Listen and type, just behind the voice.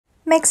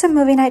Make some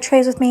movie night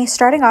trays with me.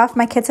 Starting off,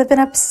 my kids have been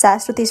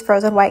obsessed with these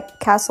frozen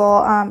White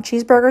Castle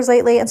cheeseburgers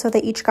lately, and so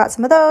they each got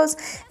some of those.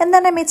 And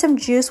then I made some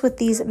juice with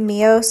these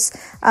Mios,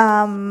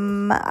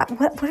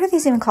 what are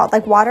these even called?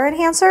 Like water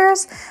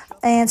enhancers.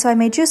 And so I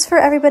made juice for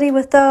everybody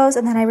with those,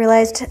 and then I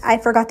realized I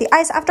forgot the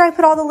ice after I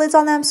put all the lids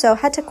on them, so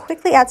had to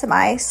quickly add some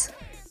ice.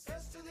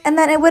 And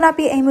then it would not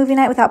be a movie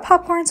night without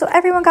popcorn, so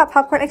everyone got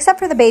popcorn except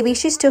for the baby.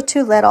 She's still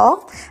too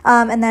little.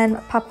 And then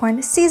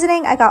popcorn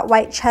seasoning. I got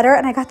white cheddar,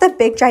 and I got the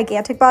big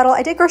gigantic bottle.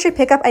 I did grocery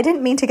pickup. I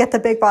didn't mean to get the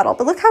big bottle,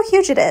 but look how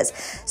huge it is.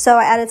 So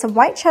I added some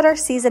white cheddar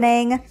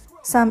seasoning,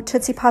 some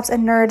Tootsie Pops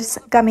and Nerds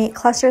gummy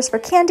clusters for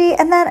candy,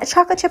 and then a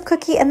chocolate chip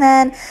cookie, and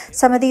then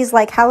some of these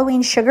like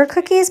Halloween sugar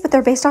cookies, but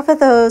they're based off of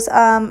those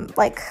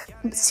like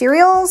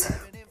cereals.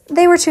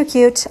 They were too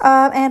cute.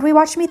 And we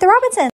watched Meet the Robinsons.